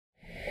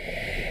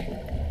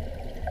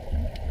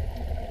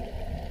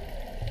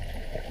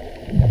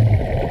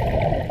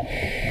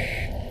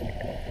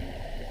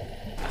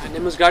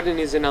because garden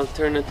is an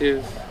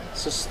alternative,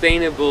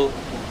 sustainable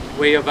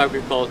way of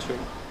agriculture.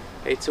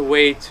 It's a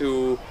way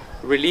to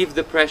relieve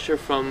the pressure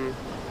from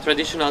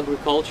traditional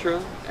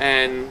agriculture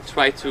and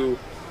try to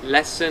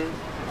lessen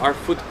our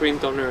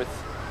footprint on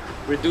Earth,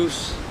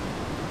 reduce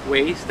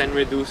waste and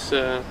reduce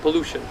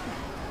pollution.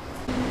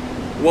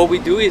 What we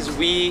do is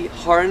we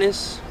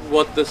harness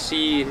what the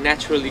sea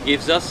naturally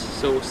gives us,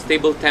 so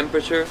stable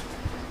temperature,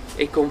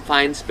 a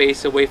confined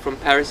space away from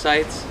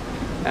parasites,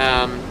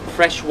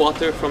 fresh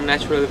water from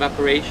natural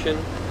evaporation,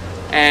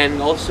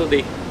 and also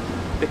the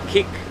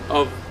kick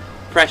of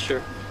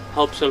pressure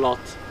helps a lot.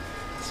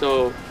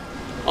 So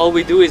all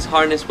we do is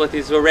harness what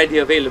is already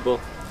available.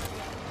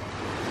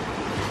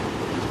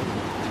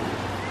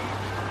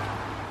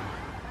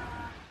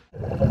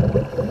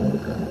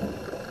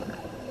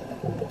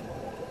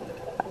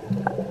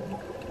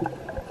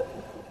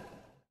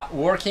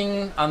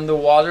 Working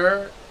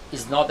underwater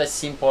is not as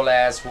simple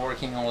as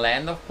working on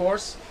land, of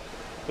course.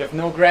 We have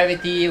no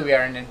gravity, we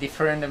are in a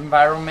different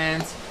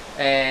environment,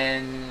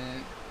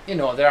 and you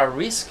know, there are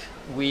risks.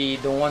 We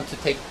don't want to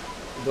take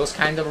those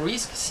kind of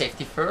risks.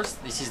 Safety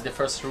first. This is the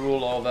first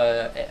rule of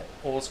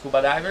all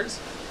scuba divers.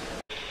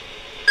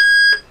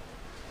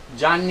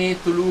 Gianni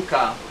to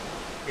Luca,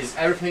 is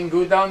everything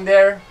good down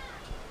there?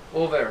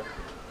 Over.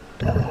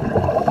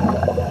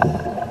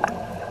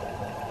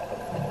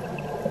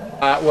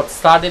 What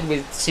started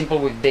with simple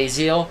with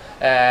basil,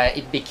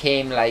 it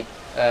became like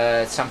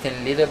something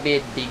a little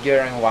bit bigger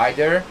and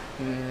wider.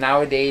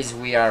 Nowadays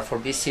we are, for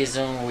this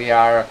season, we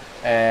are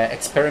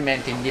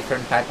experimenting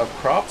different type of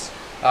crops.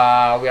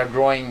 We are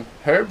growing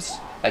herbs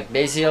like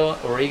basil,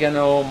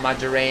 oregano,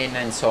 marjoram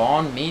and so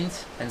on,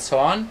 mint and so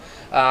on.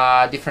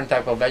 Different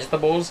type of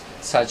vegetables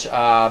such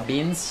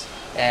beans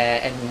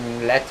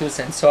and lettuce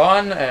and so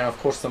on, and of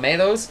course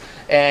tomatoes.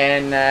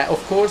 And of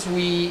course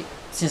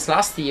since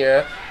last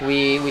year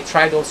we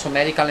tried also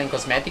medical and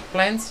cosmetic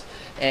plants,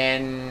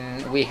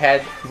 and we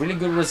had really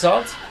good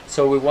results,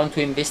 so we want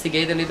to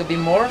investigate a little bit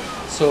more.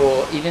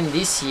 So even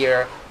this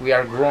year we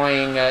are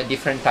growing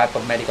different type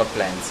of medical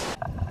plants.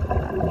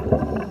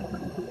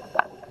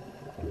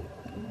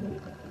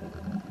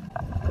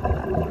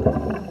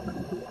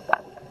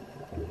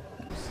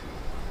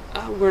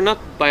 We're not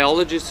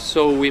biologists,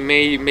 so we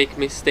may make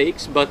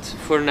mistakes, but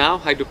for now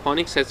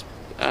hydroponics has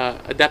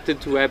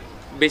adapted to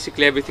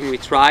basically everything we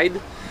tried.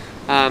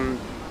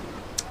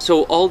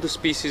 So all the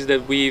species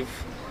that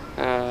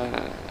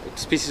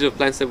species of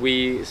plants that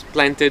we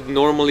planted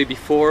normally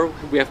before,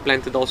 we have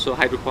planted also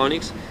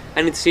hydroponics,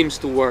 and it seems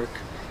to work.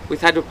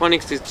 With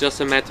hydroponics it's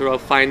just a matter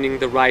of finding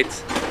the right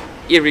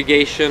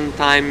irrigation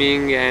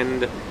timing,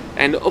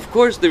 and of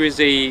course there is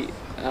a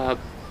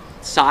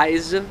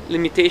size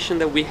limitation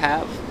that we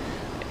have.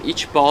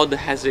 Each pod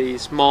has a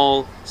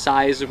small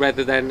size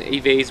rather than a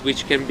vase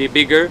which can be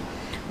bigger,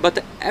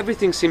 but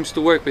everything seems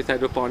to work with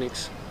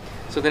hydroponics.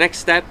 So the next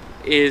step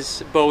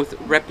is both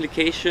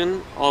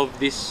replication of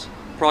this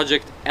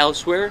project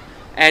elsewhere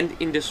and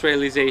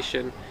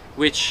industrialization,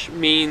 which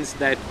means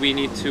that we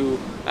need to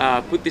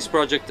put this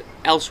project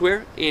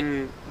elsewhere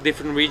in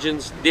different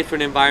regions,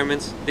 different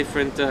environments,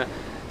 different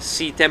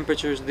sea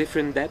temperatures,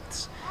 different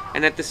depths,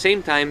 and at the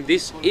same time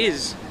this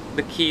is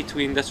the key to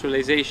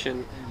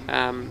industrialization.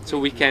 So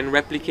we can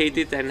replicate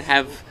it and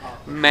have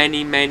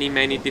many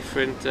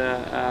different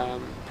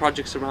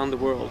projects around the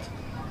world.